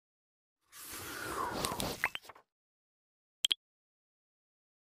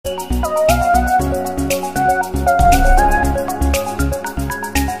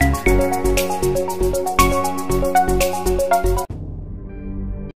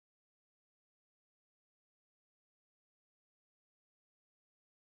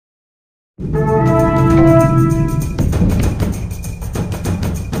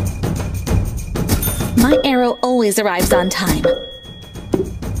My arrow always arrives on time.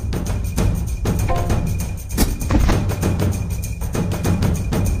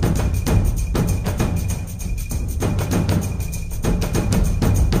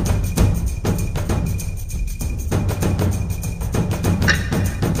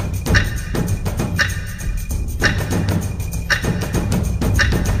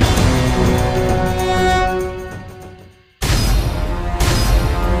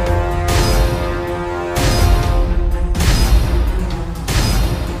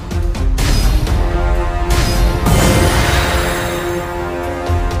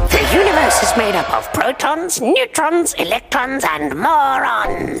 Is made up of protons, neutrons, electrons, and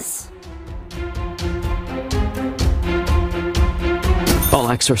morons. I'll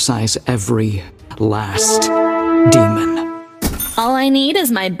exorcise every last demon. All I need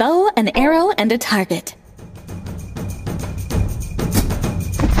is my bow, an arrow, and a target.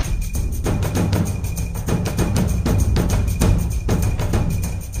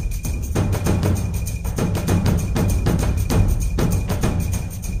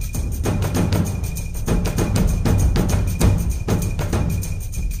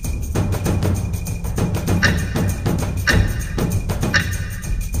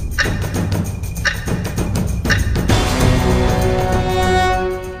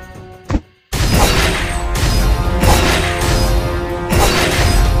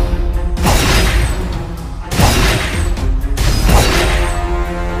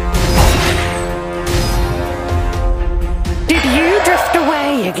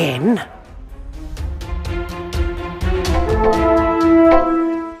 Again?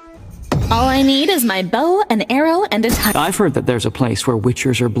 All I need is my bow, an arrow, and a target. I've heard that there's a place where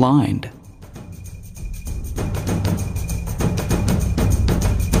witchers are blind.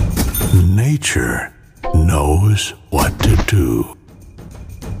 Nature knows what to do.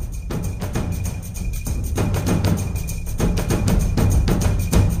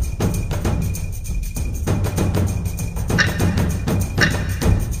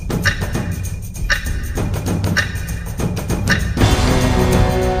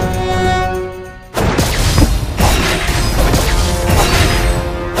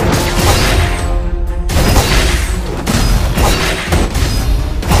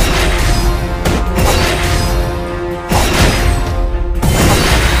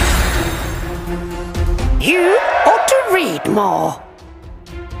 You ought to read more.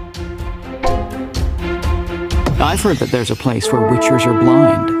 I've heard that there's a place where witchers are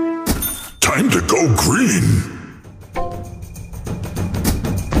blind. Time to go green.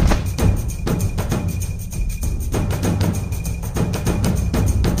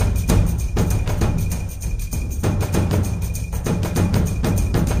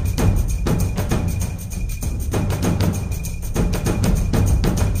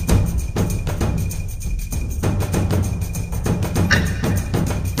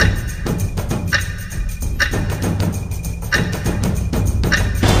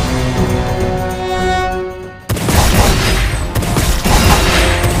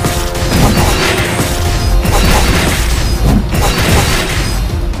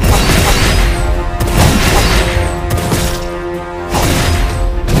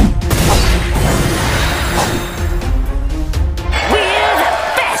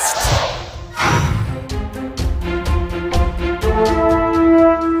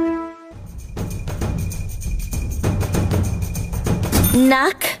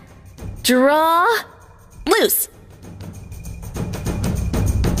 Knock, draw, loose.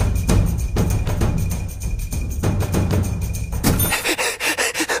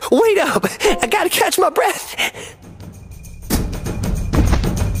 Wait up! I gotta catch my breath!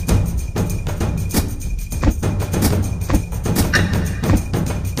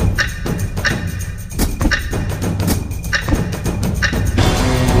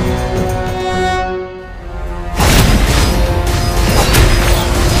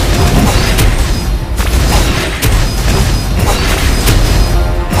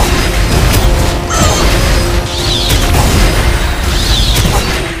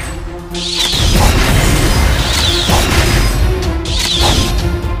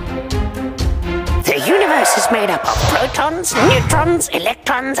 Is made up of protons, neutrons,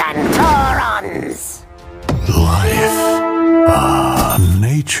 electrons, and morons. Life.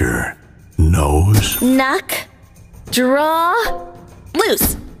 Nature knows. Knock, draw,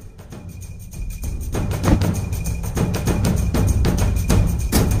 loose.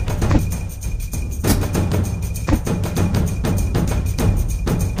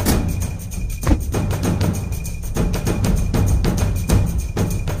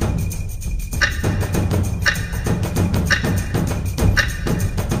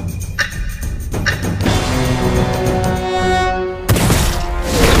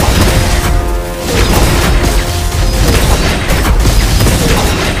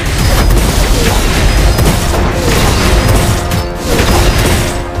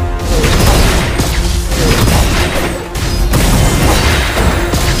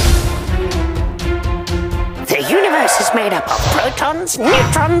 up of protons,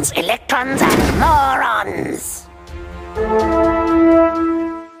 neutrons, electrons, and morons.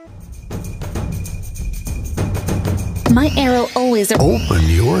 My arrow always... Open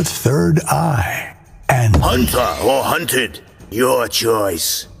your third eye and Hunter or hunted, your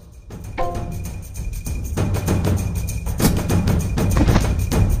choice.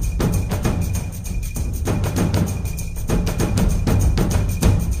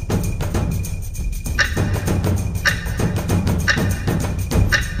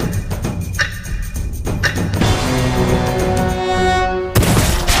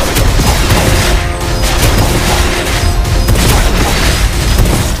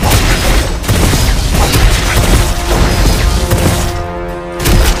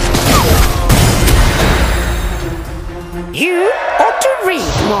 You ought to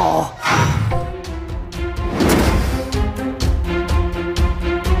read more.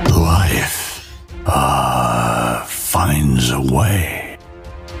 life finds a way.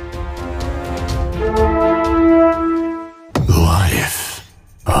 Life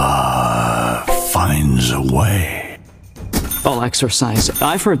finds a way. I'll exercise.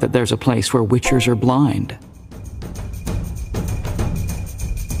 I've heard that there's a place where witchers are blind.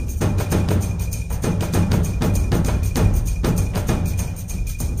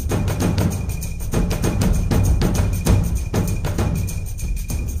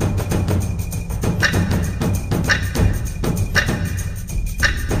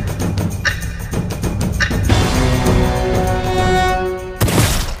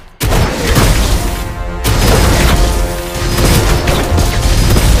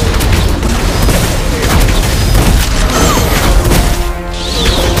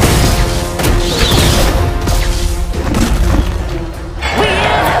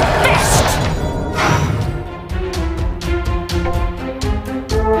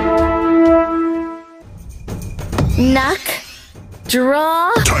 Knock.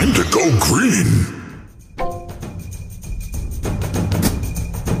 Draw. Time to go green.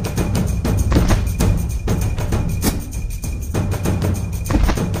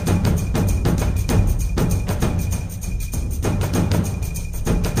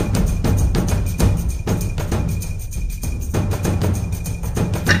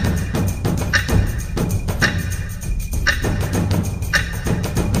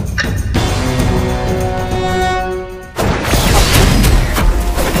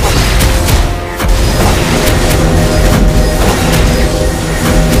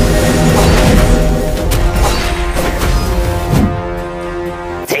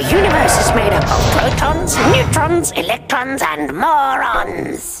 Neutrons, electrons, and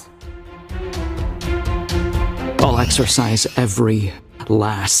morons. I'll exorcise every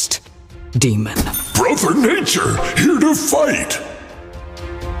last demon. Brother Nature, here to fight.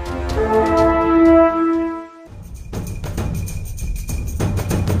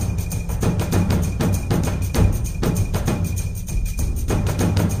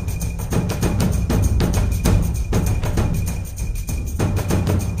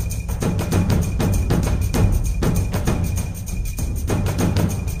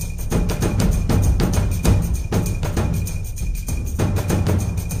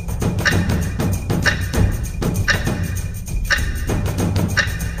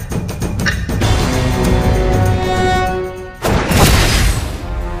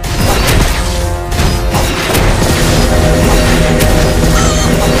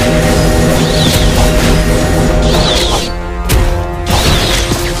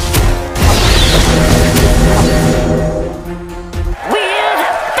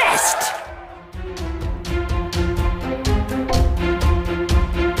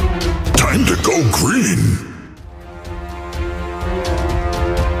 Time to go green.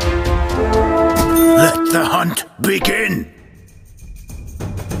 Let the hunt begin.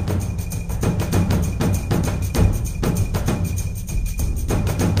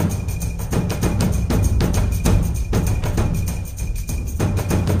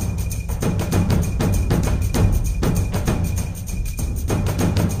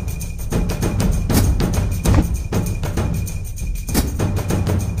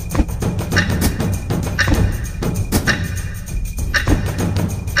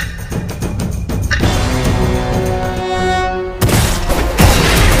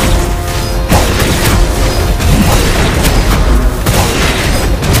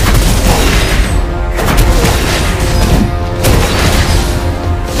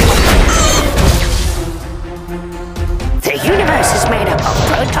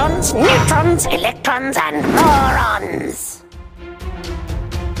 Protons, neutrons, electrons, and morons.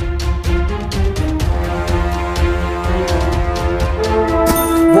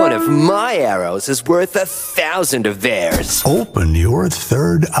 One of of my arrows is worth 1,000 of theirs. Open your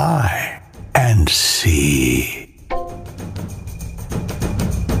third eye and see.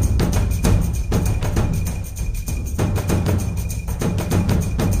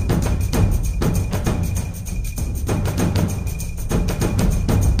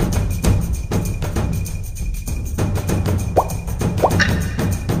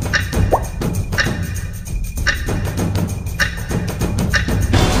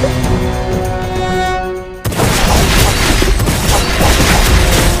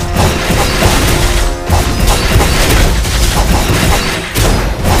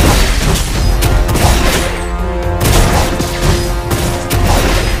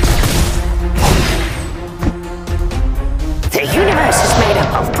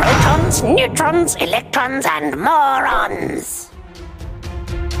 Neutrons, electrons, and morons.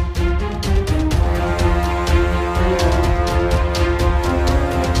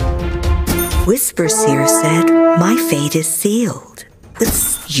 Whisper Seer said, my fate is sealed.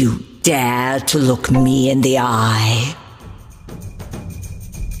 But you dare to look me in the eye?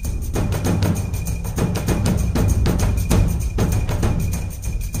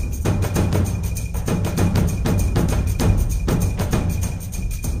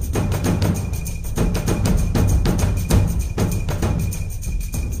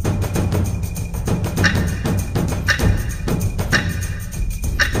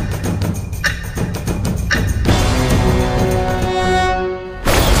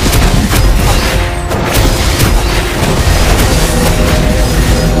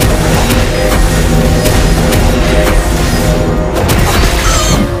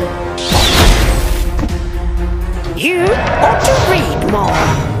 You ought to read more.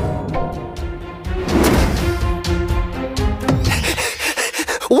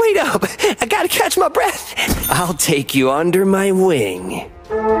 Wait up! I gotta catch my breath! I'll take you under my wing.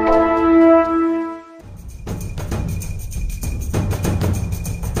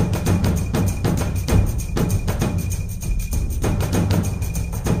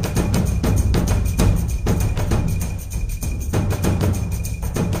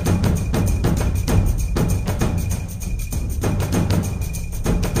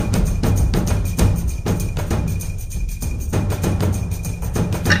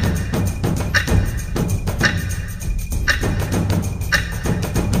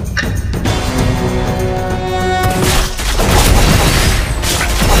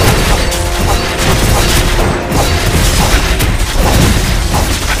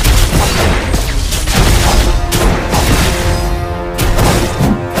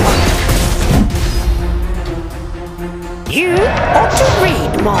 You ought to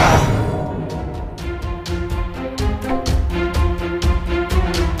read more.